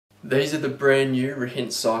These are the brand new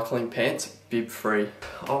Rahhint cycling pants, bib free.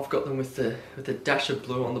 I've got them with the dash of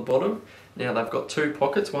blue on the bottom. Now they've got two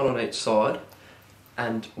pockets, one on each side,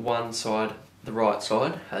 and one side, the right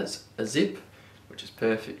side, has a zip, which is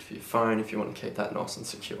perfect for your phone if you want to keep that nice and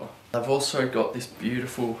secure. They've also got this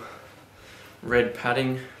beautiful red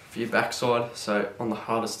padding for your backside, so on the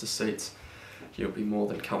hardest of seats you'll be more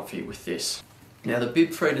than comfy with this. Now the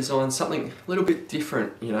bib free design, something a little bit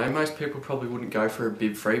different, you know, most people probably wouldn't go for a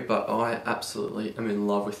bib free, but I absolutely am in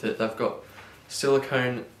love with it. They've got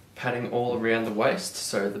silicone padding all around the waist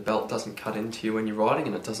so the belt doesn't cut into you when you're riding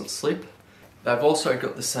and it doesn't slip. They've also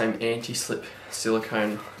got the same anti-slip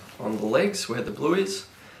silicone on the legs where the blue is,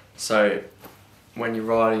 so when you're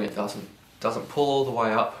riding it doesn't pull all the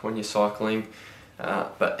way up when you're cycling,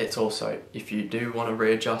 but it's also, if you do want to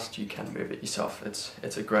readjust, you can move it yourself.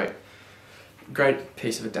 It's a great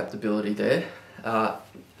piece of adaptability there.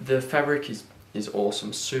 The fabric is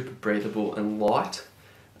awesome, super breathable and light,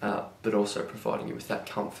 but also providing you with that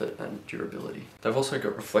comfort and durability. They've also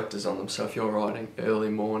got reflectors on them, so if you're riding early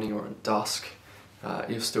morning or at dusk,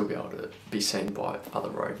 you'll still be able to be seen by other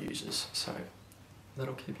road users. So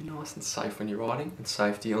that'll keep you nice and safe when you're riding, and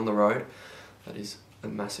safety on the road, that is a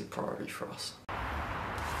massive priority for us.